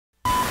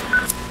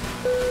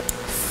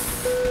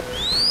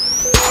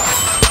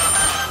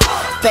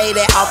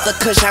Faded off the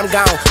cush, I'm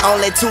gone.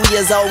 Only 2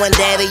 years old when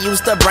daddy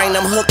used to bring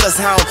them hookers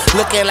home.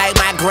 Looking like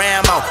my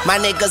grandma. My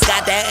niggas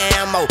got that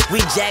ammo.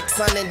 We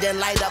Jackson and then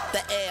light up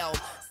the L.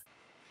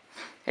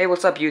 Hey,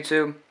 what's up,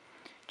 YouTube?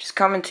 Just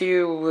coming to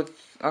you with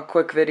a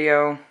quick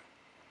video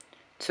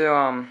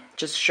to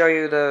just show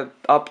you the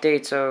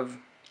updates of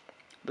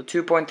the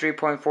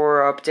 2.3.4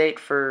 update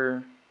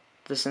for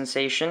the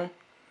Sensation.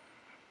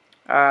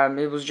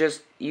 It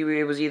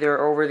was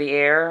either over the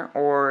air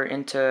or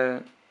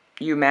into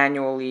you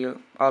manually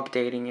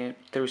updating it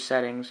through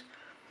settings.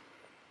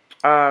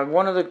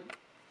 One of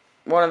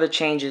the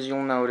changes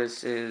you'll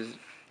notice is,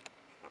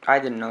 I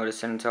didn't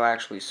notice it until I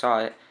actually saw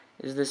it,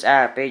 is this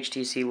app,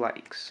 HTC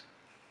Likes.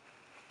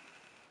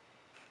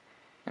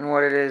 And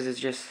what it is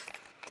just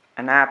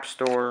an app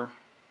store,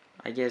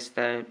 I guess,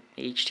 that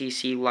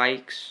HTC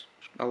likes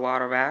a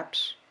lot of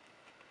apps.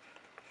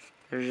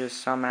 There's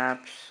just some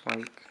apps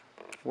like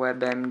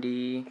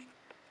WebMD,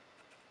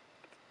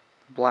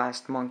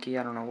 Blast Monkey,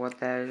 I don't know what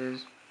that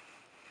is.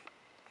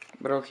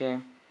 But okay.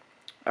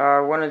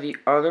 One of the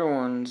other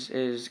ones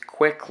is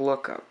Quick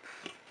Lookup.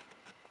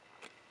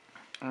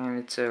 And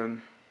it's a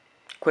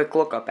quick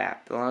lookup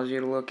app. It allows you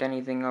to look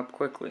anything up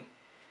quickly.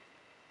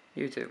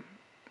 YouTube.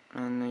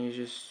 And then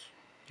you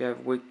have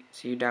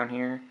see down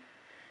here.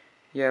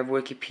 You have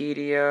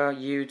Wikipedia,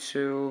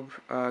 YouTube,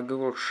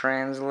 Google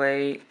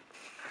Translate,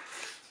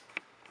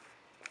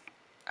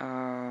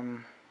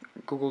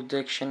 Google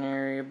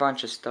Dictionary, a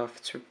bunch of stuff.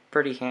 It's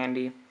pretty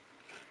handy.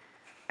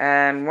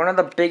 And one of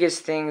the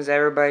biggest things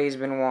everybody's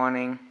been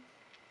wanting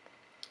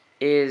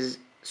is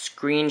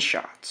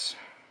screenshots.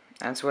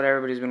 That's what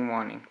everybody's been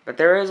wanting. But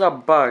there is a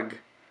bug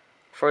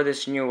for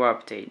this new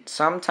update.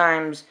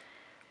 Sometimes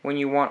when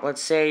you want,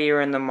 let's say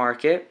you're in the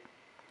market,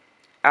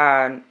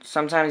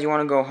 sometimes you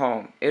want to go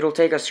home. It'll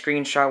take a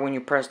screenshot when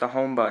you press the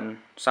home button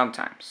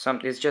sometimes.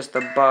 It's just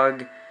a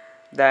bug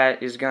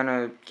that is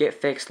gonna get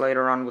fixed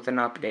later on with an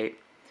update.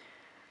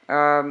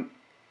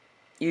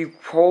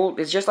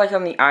 It's just like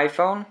on the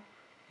iPhone.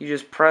 You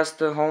just press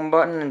the home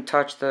button and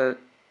touch the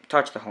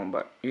home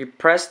button. You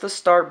press the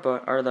start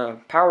button or the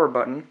power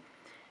button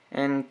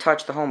and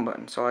touch the home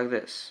button. So like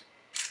this.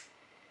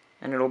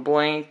 And it'll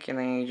blink, and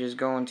then you just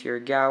go into your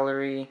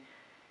gallery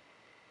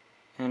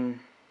and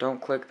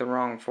don't click the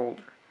wrong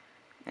folder.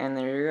 And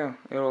there you go.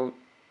 It'll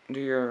do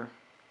your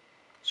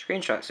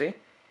screenshot, see?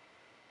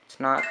 It's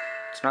not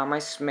my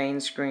main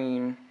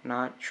screen,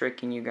 not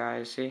tricking you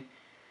guys, see?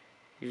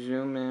 You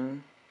zoom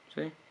in,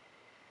 see?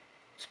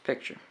 It's a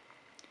picture.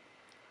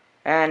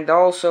 And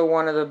also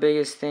one of the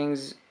biggest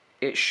things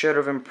it should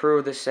have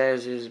improved, it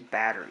says, is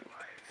battery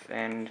life.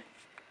 And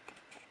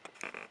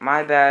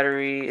my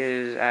battery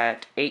is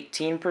at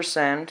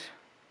 18%.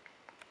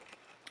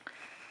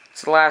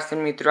 It's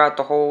lasting me throughout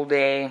the whole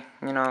day,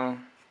 you know,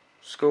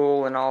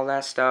 school and all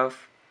that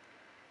stuff.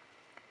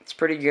 It's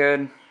pretty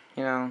good,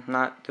 you know,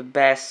 not the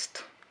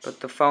best,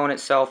 but the phone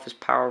itself is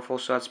powerful,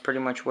 so that's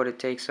pretty much what it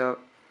takes up.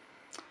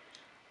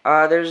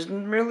 There's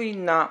really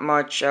not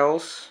much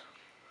else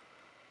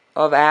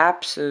of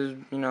apps,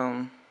 you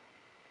know.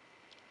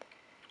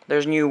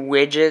 There's new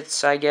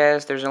widgets, I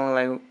guess. There's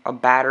only like a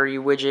battery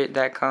widget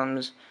that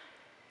comes.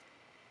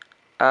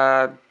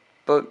 But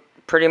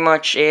pretty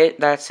much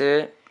that's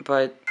it.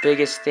 But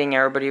biggest thing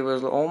everybody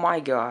was, oh my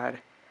god,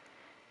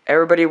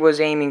 everybody was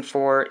aiming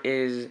for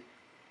is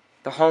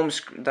the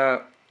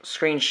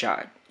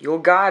screenshot. You'll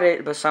got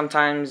it, but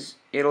sometimes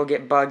it'll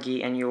get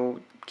buggy and you'll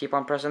keep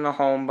on pressing the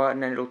home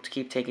button and it'll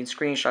keep taking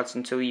screenshots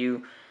until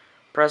you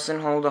press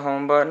and hold the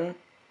home button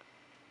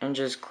and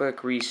just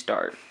click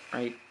restart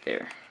right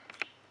there.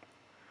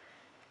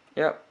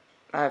 Yep,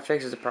 that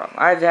fixes the problem.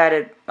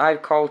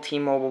 I've called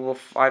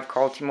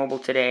T-Mobile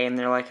today and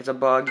they're like, it's a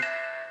bug.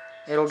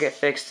 It'll get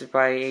fixed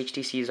by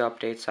HTC's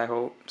updates, I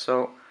hope.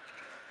 So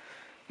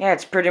yeah,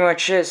 it's pretty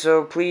much it.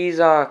 So please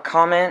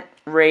comment,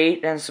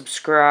 rate, and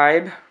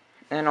subscribe.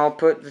 And I'll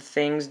put the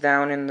things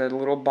down in the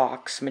little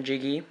box,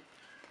 majiggy.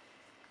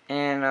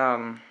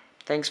 And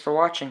thanks for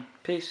watching.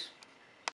 Peace.